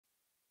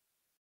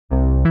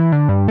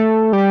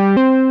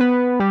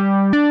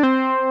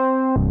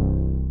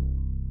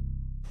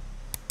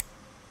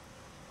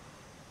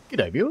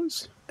G'day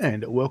viewers,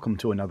 and welcome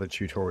to another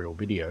tutorial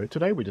video.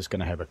 Today we're just going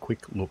to have a quick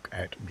look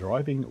at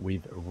driving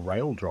with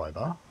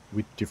Raildriver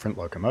with different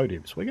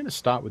locomotives. We're going to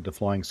start with the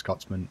Flying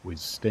Scotsman with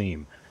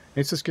steam.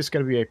 It's just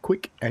going to be a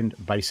quick and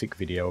basic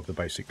video of the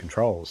basic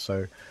controls.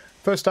 So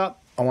first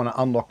up, I want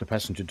to unlock the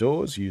passenger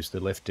doors, use the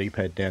left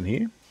D-pad down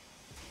here.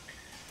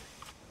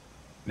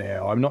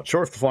 Now, I'm not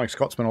sure if the Flying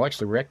Scotsman will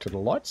actually react to the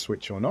light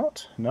switch or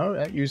not. No,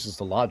 that uses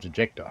the large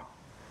ejector.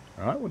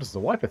 Alright, what does the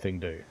wiper thing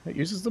do? It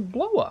uses the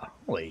blower.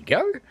 Well, there you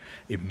go.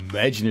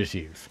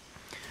 Imaginative.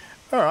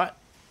 Alright.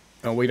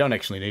 Well, we don't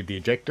actually need the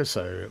ejector,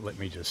 so let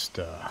me just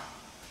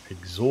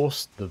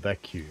exhaust the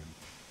vacuum.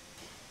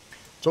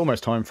 It's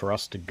almost time for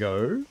us to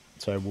go,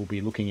 so we'll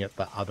be looking at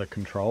the other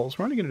controls.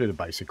 We're only going to do the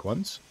basic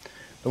ones.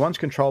 The ones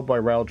controlled by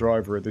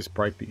Raildriver are this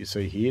brake that you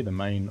see here, the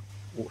main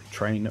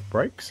train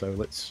brake. So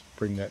let's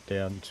bring that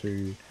down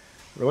to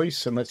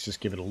release, and let's just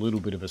give it a little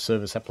bit of a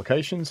service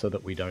application so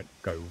that we don't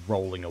go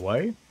rolling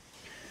away.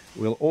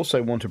 We'll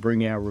also want to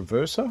bring our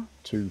reverser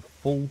to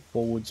full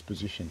forwards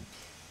position.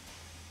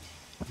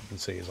 You can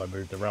see as I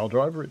move the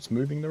Raildriver, it's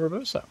moving the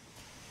reverser.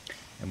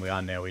 And we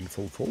are now in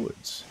full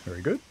forwards.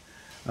 Very good.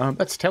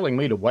 That's telling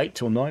me to wait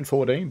till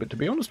 9:14, but to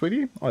be honest with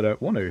you, I don't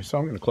want to, so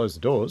I'm going to close the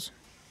doors.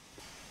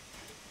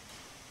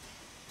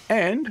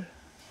 And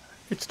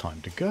it's time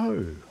to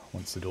go,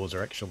 once the doors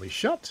are actually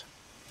shut.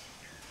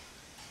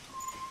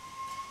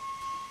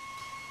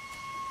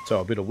 So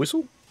a bit of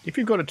whistle. If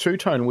you've got a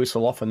two-tone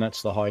whistle, often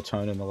that's the high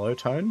tone and the low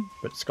tone,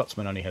 but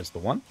Scotsman only has the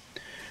one.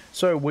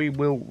 So we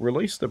will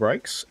release the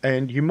brakes,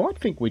 and you might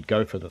think we'd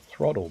go for the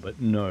throttle,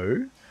 but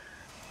no.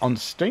 On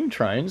steam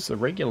trains, the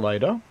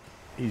regulator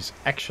is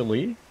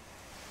actually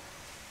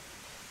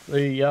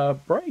the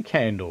brake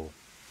handle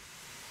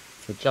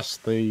for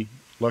just the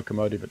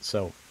locomotive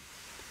itself.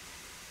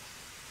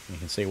 You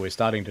can see we're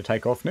starting to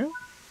take off now.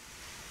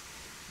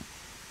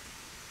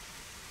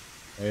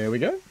 There we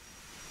go.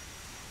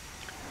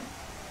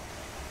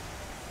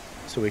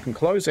 So we can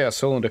close our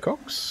cylinder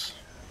cocks,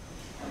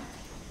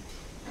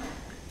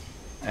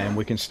 and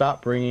we can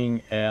start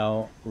bringing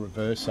our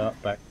reverser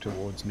back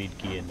towards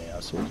mid-gear now.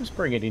 So we'll just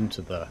bring it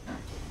into the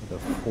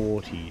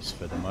 40s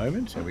for the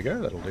moment. There we go,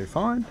 that'll do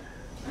fine.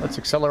 Let's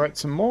accelerate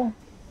some more,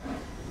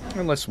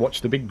 and let's watch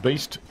the big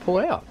beast pull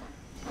out.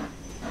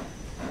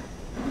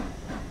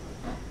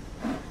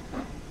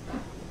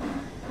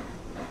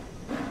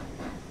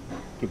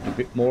 Give it a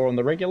bit more on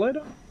the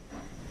regulator.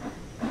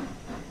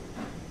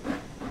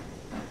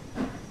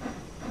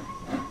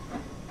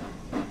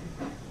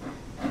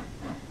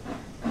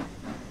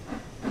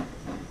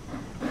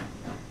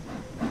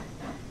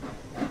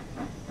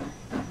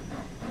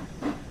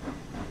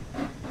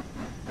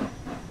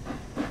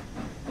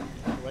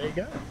 There you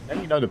go.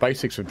 Now you know the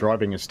basics of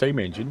driving a steam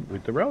engine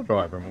with the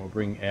Raildriver, and we'll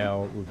bring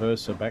our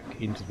reverser back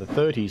into the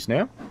 30s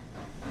now.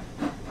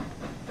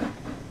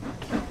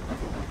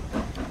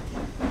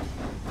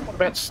 What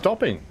about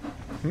stopping?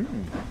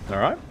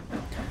 Alright.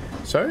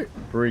 So,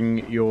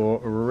 bring your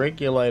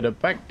regulator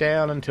back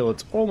down until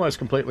it's almost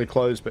completely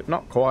closed, but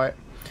not quite.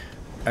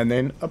 And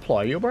then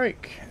apply your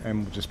brake.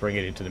 And we'll just bring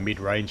it into the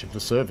mid-range of the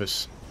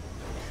service.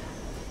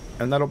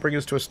 And that'll bring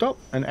us to a stop.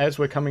 And as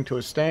we're coming to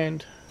a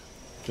stand,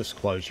 just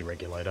close your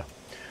regulator.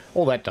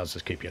 All that does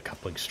is keep your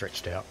coupling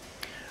stretched out.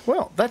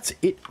 Well, that's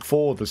it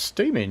for the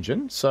steam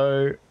engine.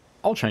 So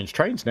I'll change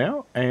trains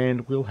now,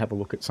 and we'll have a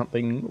look at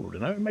something, I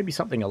don't know, maybe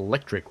something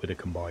electric with a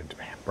combined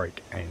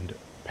brake and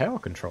power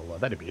controller.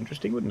 That'd be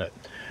interesting, wouldn't it?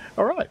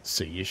 Alright,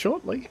 see you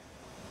shortly.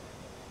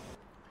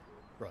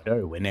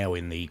 Righto, we're now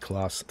in the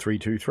class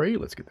 323.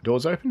 Let's get the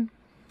doors open.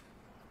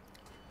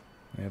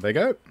 There they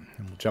go.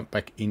 And we'll jump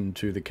back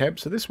into the cab.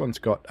 So this one's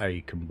got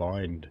a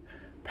combined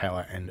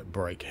power and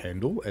brake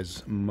handle,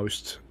 as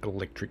most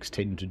electrics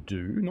tend to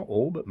do. Not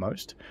all, but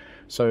most.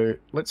 So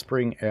let's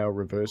bring our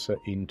reverser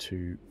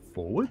into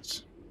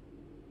forwards.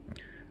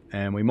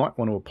 And we might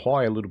want to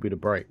apply a little bit of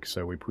brake.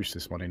 So we push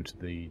this one into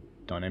the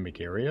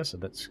dynamic area. So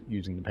that's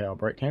using the power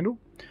brake handle.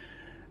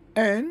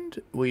 And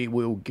we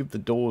will give the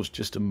doors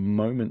just a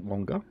moment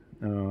longer.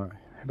 How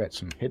about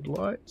some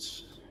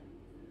headlights?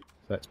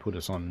 So that's put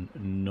us on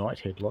night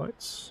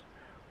headlights.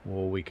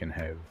 Or we can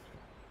have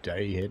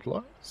day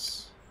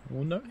headlights.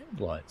 Or no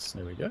headlights.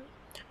 There we go.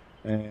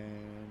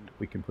 And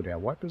we can put our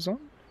wipers on.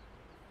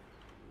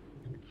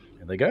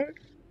 There they go.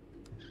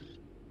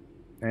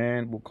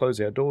 And we'll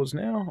close our doors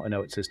now. I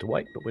know it says to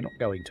wait, but we're not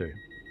going to.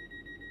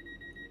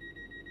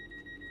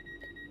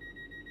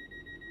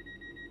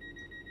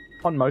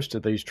 On most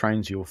of these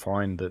trains, you'll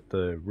find that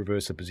the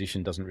reverser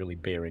position doesn't really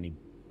bear any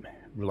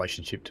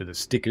relationship to the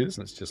stickers.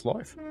 That's just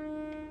life.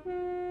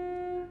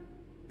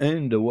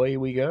 And away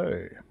we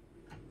go.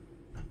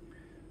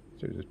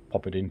 So just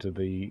pop it into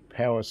the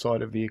power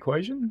side of the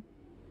equation.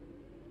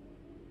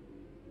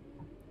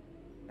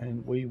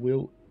 And we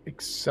will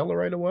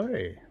accelerate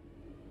away.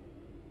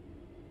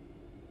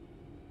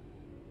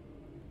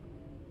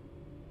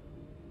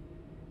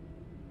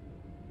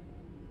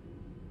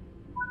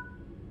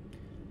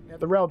 Now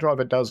the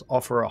Raildriver does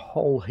offer a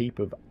whole heap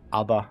of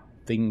other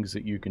things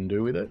that you can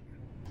do with it.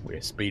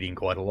 We're speeding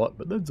quite a lot,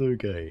 but that's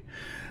okay.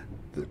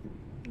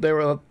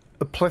 There are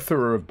a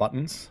plethora of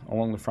buttons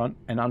along the front,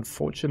 and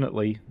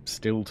unfortunately,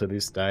 still to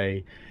this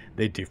day,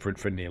 they're different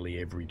for nearly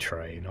every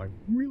train. I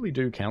really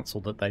do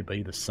counsel that they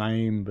be the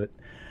same, but,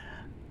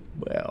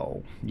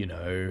 well, you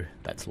know,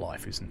 that's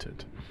life, isn't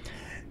it?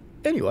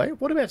 Anyway,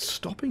 what about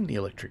stopping the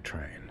electric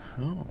train?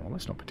 Oh, well,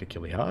 that's not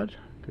particularly hard,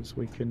 because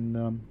we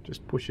can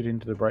just push it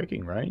into the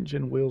braking range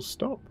and we'll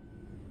stop.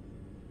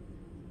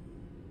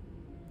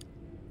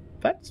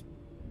 That's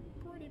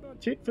pretty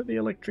much it for the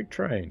electric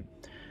train.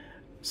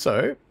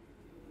 So,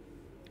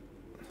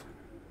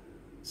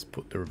 let's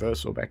put the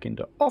reversal back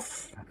into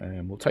off,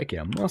 and we'll take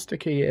our master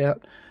key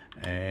out,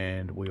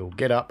 and we'll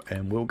get up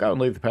and we'll go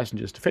and leave the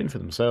passengers to fend for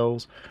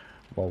themselves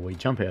while we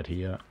jump out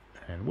here,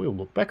 and we'll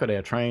look back at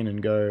our train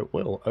and go,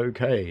 well,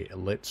 okay,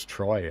 let's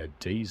try a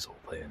diesel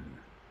then.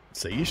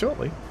 See you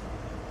shortly.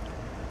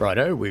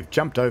 Righto, we've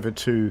jumped over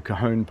to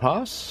Cajon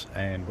Pass,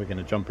 and we're going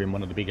to jump in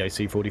one of the big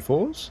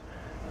AC44s,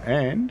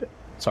 and,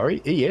 sorry,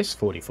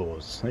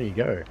 ES44s, there you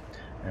go.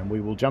 And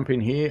we will jump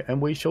in here,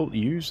 and we shall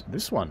use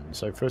this one.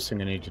 So first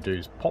thing I need to do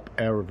is pop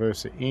our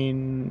reverser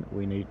in.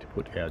 We need to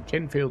put our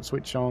gen field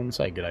switch on.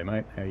 Say g'day,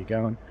 mate. How you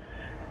going?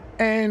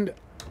 And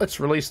let's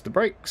release the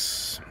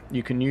brakes.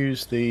 You can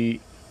use the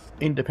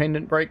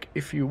independent brake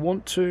if you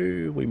want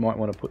to. We might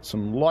want to put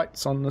some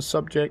lights on the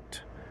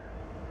subject.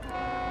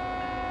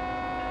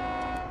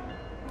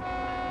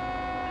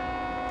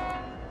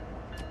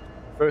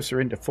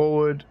 Reverser into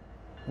forward.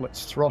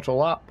 Let's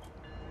throttle up.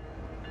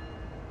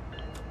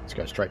 Let's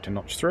go straight to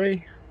notch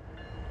 3,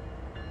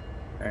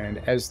 and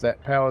as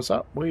that powers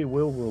up, we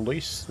will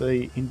release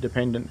the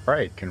independent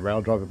brake, and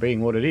Raildriver,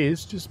 being what it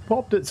is, just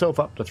popped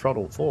itself up to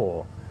throttle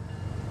 4,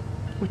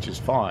 which is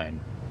fine.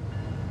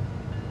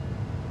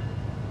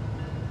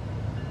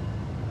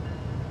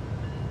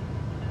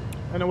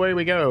 And away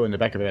we go, and the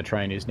back of our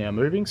train is now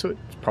moving, so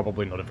it's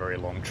probably not a very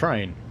long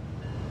train.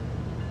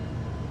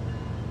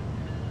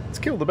 Let's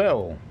kill the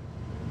bell.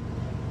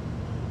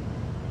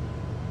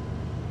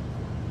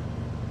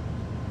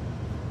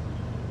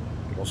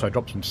 Also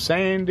drop some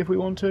sand if we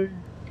want to.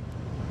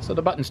 So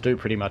the buttons do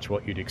pretty much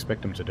what you'd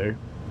expect them to do.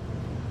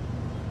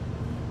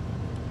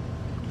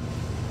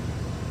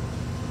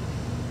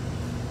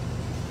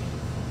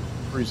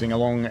 Cruising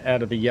along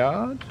out of the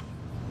yard.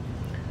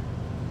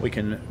 We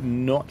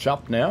can notch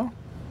up now.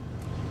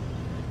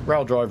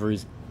 Raildriver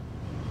is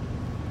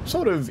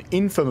sort of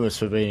infamous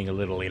for being a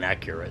little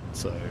inaccurate,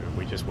 so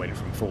we just went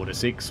from 4 to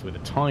 6 with a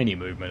tiny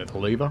movement of the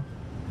lever.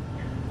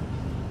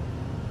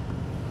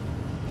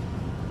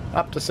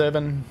 Up to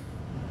 7,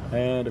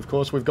 and of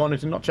course we've gone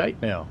into notch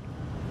 8 now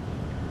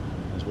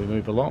as we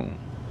move along.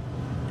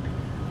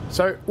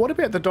 So what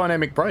about the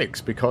dynamic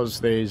brakes?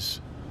 Because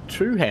there's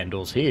 2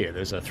 handles here.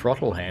 There's a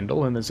throttle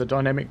handle and there's a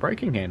dynamic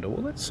braking handle.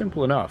 Well, that's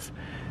simple enough.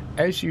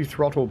 As you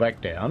throttle back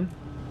down,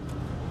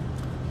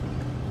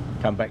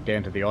 come back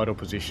down to the idle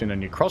position,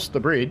 and you cross the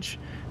bridge,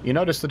 you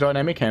notice the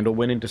dynamic handle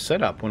went into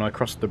setup when I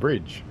crossed the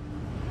bridge.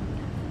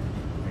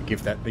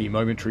 Give that the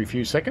momentary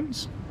few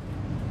seconds.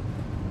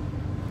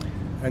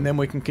 And then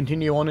we can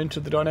continue on into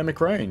the dynamic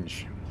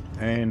range,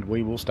 and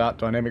we will start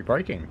dynamic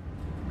braking.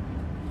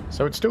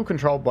 So it's still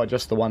controlled by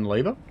just the one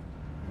lever.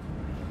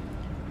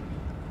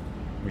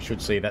 We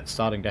should see that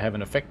starting to have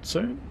an effect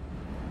soon.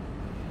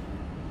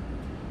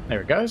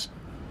 There it goes.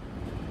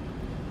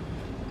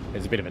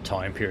 There's a bit of a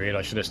time period.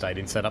 I should have stayed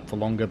in setup for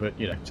longer, but,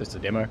 you know, just a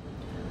demo.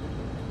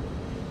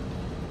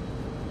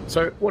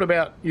 So what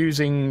about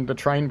using the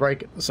train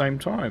brake at the same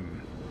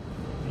time?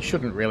 You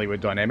shouldn't really with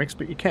dynamics,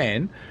 but you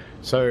can.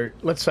 So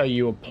let's say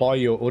you apply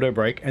your auto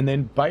brake and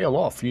then bail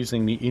off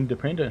using the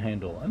independent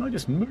handle. And I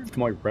just moved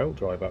my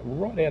Raildriver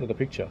right out of the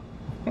picture.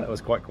 That was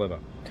quite clever.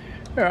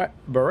 Alright,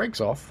 brakes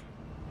off.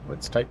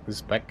 Let's take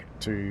this back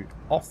to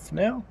off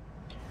now.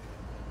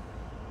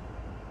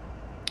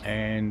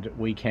 And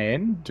we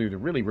can do the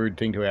really rude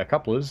thing to our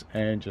couplers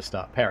and just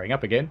start powering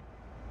up again,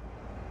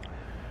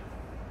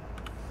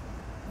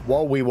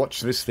 while we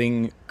watch this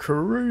thing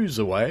cruise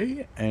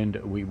away, and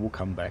we will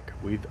come back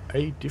with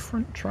a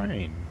different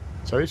train.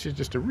 So this is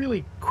just a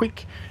really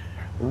quick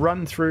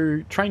run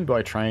through train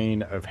by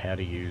train of how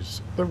to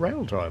use the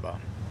Raildriver.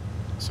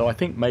 So I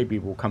think maybe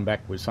we'll come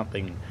back with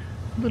something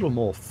a little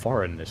more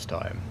foreign this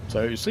time.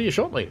 So see you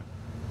shortly.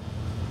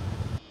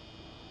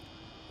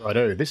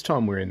 Righto, this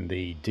time we're in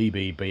the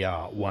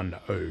DBBR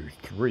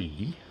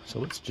 103. So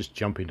let's just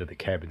jump into the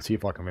cab and see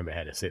if I can remember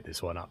how to set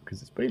this one up,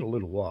 because it's been a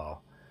little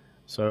while.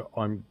 So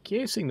I'm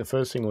guessing the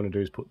first thing I want to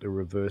do is put the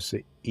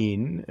reverser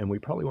in, and we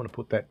probably want to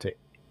put that to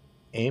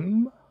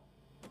M,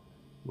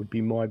 would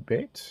be my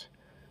bet.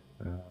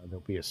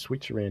 There'll be a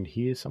switch around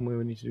here somewhere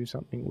we need to do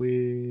something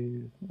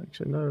with.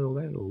 Actually, no,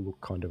 that'll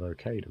look kind of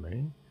okay to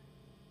me.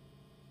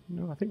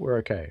 No, I think we're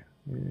okay.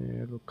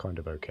 Yeah, it'll look kind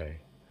of okay.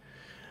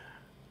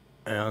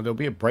 There'll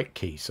be a brake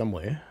key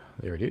somewhere.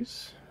 There it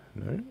is.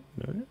 No.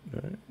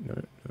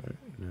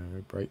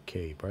 Brake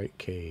key.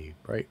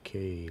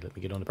 Let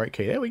me get on the brake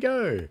key. There we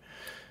go.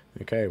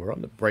 Okay, we're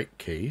on the brake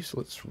key. So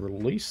let's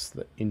release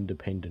the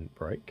independent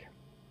brake.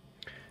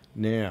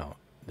 Now,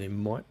 there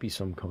might be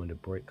some kind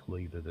of brake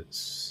lever that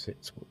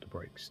sets what the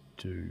brakes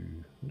do.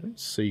 I don't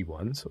see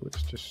one, so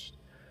let's just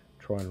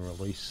try and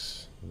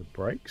release the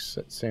brakes.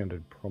 That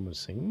sounded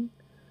promising.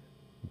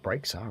 The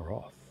brakes are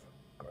off.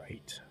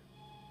 Great.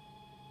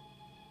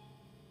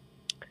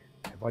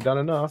 Have I done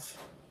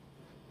enough?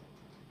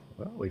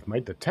 Well, we've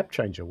made the tap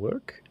changer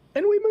work,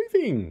 and we're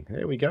moving.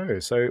 There we go.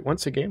 So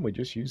once again, we're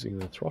just using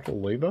the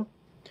throttle lever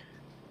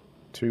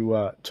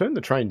to turn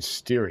the train's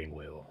steering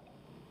wheel.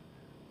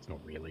 It's not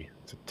really.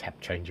 It's a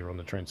tap changer on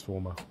the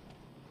transformer.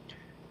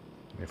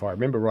 And if I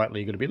remember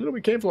rightly, you've got to be a little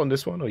bit careful on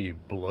this one, or you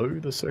blow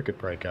the circuit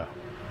breaker.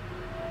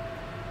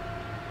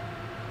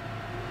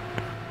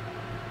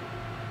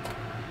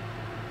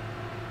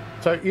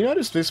 So you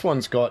notice this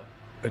one's got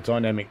a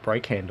dynamic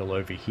brake handle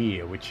over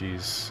here, which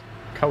is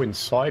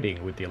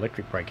coinciding with the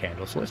electric brake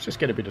handle. So let's just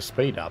get a bit of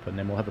speed up, and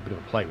then we'll have a bit of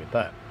a play with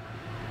that.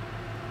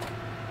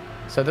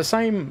 So the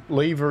same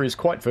lever is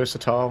quite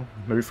versatile,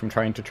 move from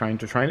train to train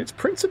to train. It's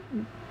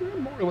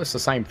more or less the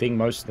same thing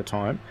most of the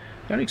time.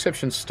 The only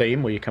exception is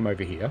steam, where you come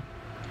over here.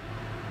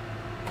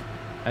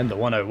 And the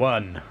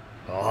 101.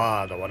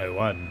 Ah, the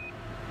 101.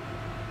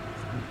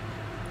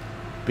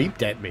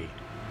 Beeped at me.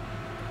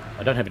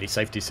 I don't have any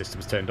safety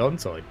systems turned on,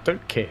 so I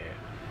don't care.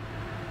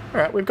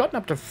 Alright, we've gotten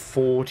up to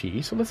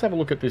 40, so let's have a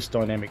look at this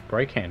dynamic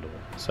brake handle.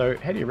 So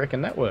how do you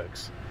reckon that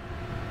works?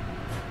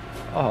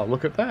 Oh,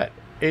 look at that.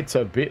 It's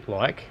a bit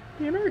like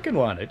the American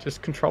one. It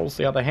just controls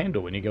the other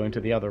handle when you go into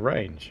the other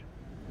range.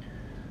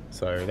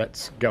 So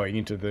that's going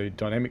into the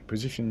dynamic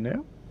position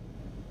now.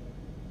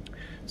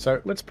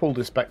 So let's pull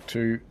this back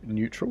to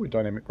neutral with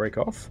dynamic brake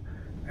off.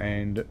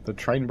 And the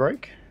train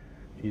brake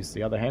is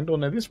the other handle.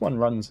 Now this one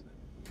runs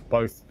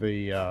both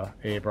the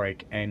air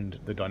brake and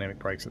the dynamic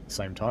brakes at the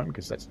same time,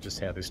 because that's just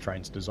how this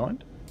train's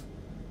designed.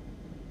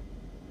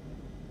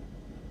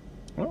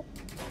 Well,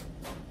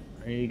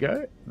 there you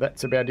go.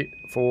 That's about it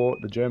for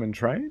the German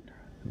train.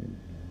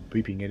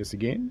 Beeping at us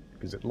again,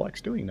 because it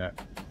likes doing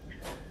that.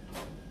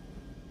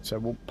 So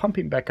we'll pump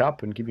him back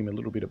up and give him a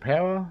little bit of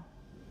power.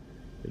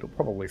 It'll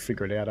probably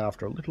figure it out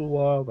after a little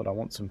while that I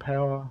want some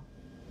power.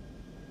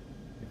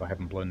 If I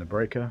haven't blown the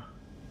breaker.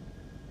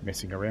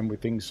 Messing around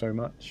with things so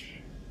much.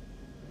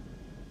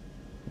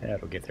 Yeah,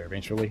 it'll get there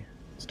eventually.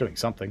 It's doing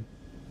something.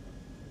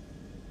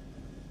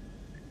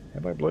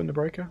 Have I blown the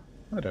breaker?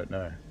 I don't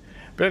know.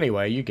 But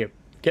anyway, you get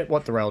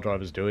what the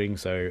Raildriver's doing,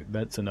 so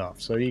that's enough.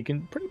 So you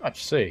can pretty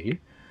much see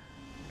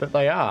that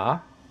they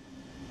are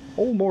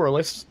all more or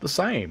less the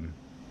same.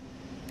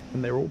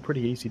 And they're all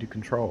pretty easy to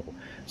control.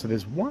 So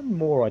there's one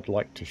more I'd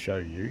like to show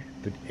you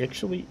that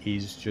actually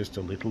is just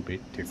a little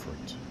bit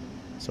different.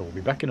 So we'll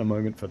be back in a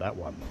moment for that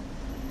one.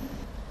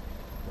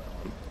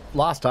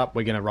 Last up,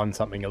 we're going to run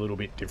something a little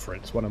bit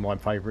different. It's one of my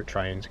favourite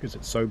trains because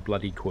it's so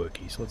bloody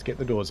quirky. So let's get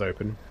the doors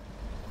open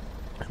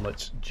and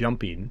let's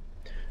jump in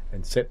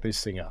and set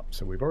this thing up.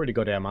 So we've already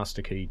got our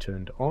master key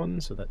turned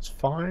on, so that's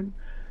fine.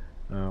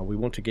 We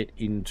want to get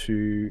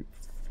into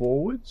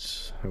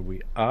forwards. Here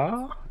we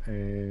are,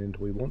 and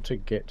we want to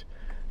get...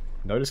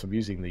 Notice I'm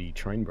using the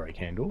train brake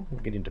handle.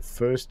 We'll get into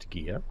first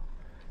gear.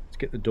 Let's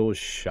get the doors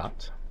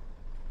shut.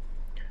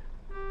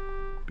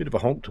 Bit of a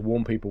honk to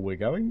warn people we're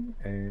going,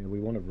 and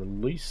we want to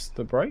release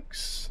the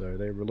brakes, so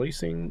they're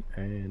releasing,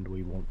 and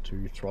we want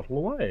to throttle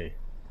away.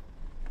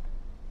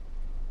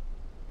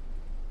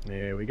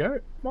 There we go.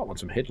 Might want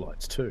some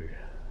headlights too.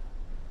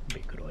 Be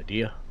a good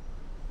idea.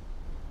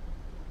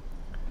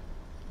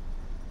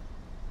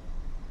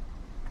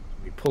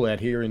 We pull out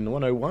here in the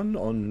 101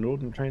 on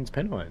Northern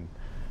Transpennine,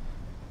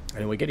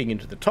 and we're getting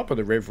into the top of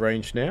the rev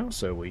range now,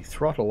 so we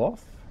throttle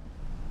off.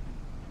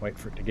 Wait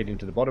for it to get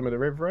into the bottom of the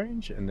rev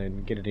range, and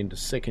then get it into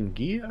second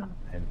gear,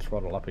 and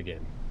throttle up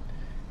again.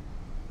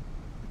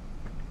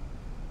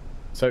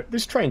 So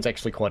this train's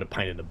actually quite a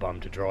pain in the bum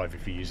to drive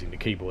if you're using the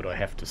keyboard, I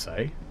have to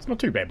say. It's not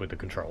too bad with the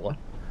controller,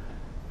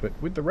 but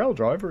with the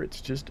Raildriver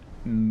it's just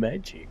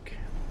magic.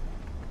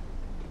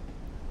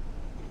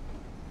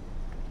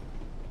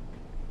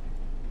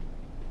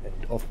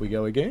 And off we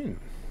go again.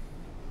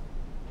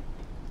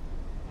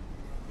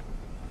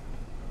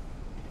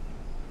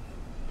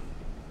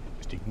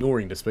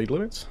 Ignoring the speed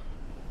limits,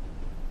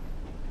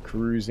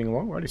 cruising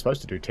along. We're only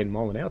supposed to do 10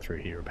 miles an hour through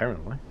here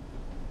apparently,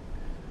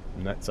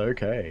 and that's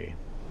okay,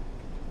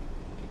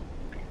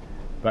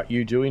 but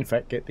you do in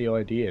fact get the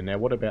idea. Now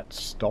what about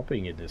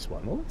stopping in this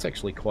one? Well, it's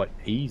actually quite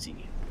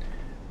easy.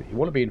 You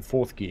want to be in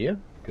fourth gear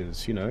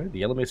because, you know,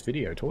 the LMS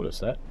video taught us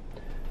that,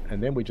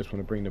 and then we just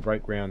want to bring the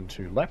brake round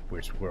to lap,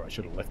 which is where I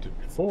should have left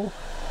it before,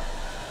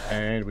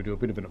 and we do a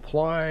bit of an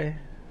apply.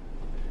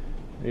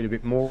 Need a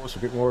bit more, so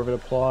a bit more of an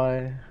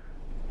apply.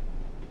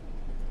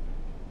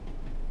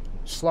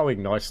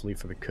 Slowing nicely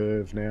for the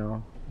curve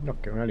now.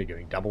 We're only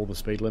going double the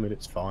speed limit,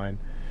 it's fine.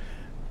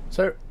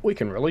 So we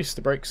can release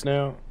the brakes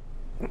now.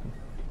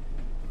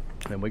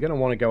 And we're going to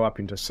want to go up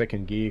into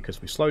second gear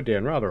because we slowed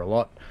down rather a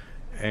lot.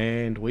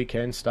 And we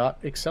can start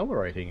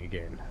accelerating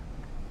again.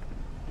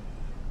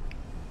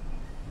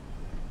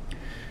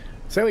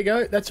 So there we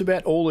go, that's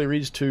about all there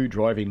is to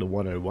driving the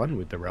 101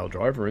 with the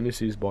Raildriver, and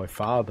this is by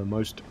far the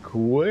most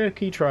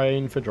quirky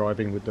train for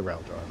driving with the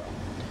Raildriver.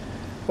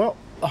 Well,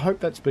 I hope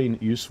that's been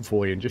useful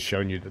for you and just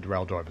shown you that the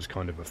Raildriver is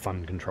kind of a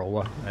fun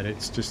controller, and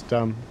it's just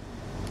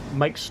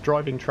makes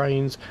driving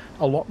trains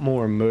a lot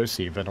more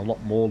immersive and a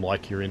lot more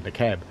like you're in the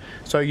cab.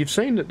 So you've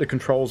seen that the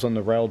controls on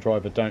the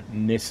Raildriver don't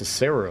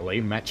necessarily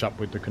match up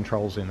with the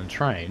controls in the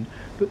train,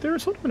 but they're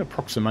sort of an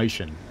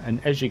approximation, and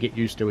as you get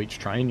used to each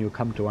train you'll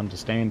come to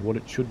understand what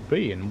it should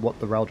be and what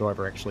the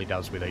Raildriver actually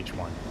does with each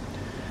one.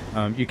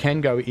 You can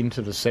go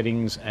into the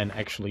settings and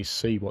actually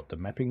see what the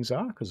mappings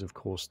are, because of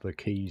course the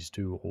keys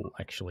do all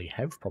actually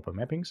have proper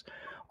mappings.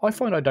 I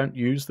find I don't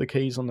use the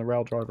keys on the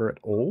Raildriver at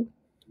all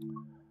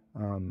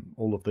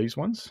of these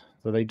ones.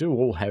 So they do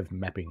all have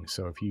mappings.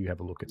 So if you have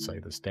a look at, say,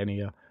 the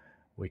Stania,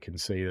 we can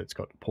see that it's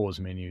got pause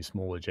menu,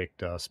 small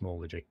ejector. There's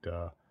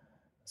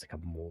a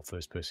couple more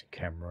first-person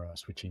camera,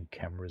 switching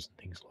cameras and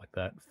things like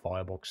that,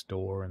 firebox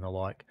door and the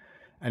like.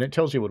 And it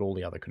tells you what all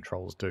the other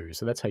controls do.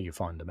 So that's how you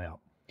find them out.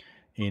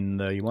 In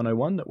the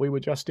 101 that we were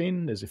just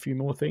in, there's a few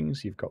more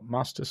things. You've got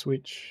master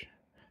switch,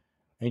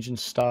 engine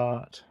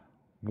start,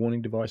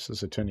 warning devices,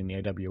 so turning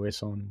the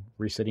AWS on,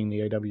 resetting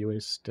the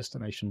AWS,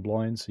 destination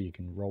blind so you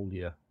can roll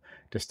your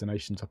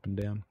destinations up and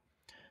down,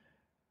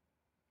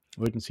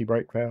 emergency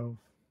brake valve,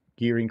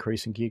 gear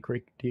increase and gear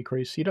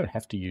decrease. You don't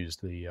have to use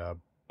the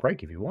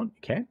brake if you want.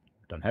 You can,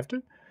 don't have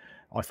to.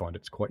 I find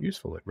it's quite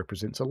useful. It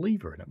represents a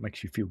lever and it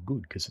makes you feel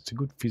good because it's a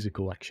good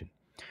physical action.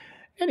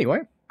 Anyway,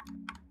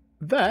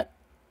 that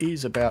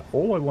is about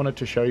all I wanted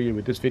to show you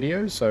with this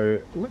video, so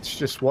let's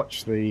just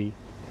watch the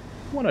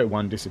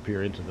 101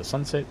 disappear into the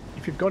sunset.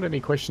 If you've got any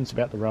questions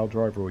about the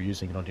Raildriver or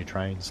using it on your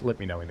trains, let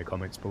me know in the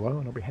comments below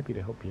and I'll be happy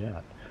to help you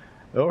out.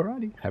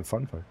 Alrighty, have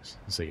fun folks.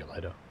 See you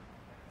later.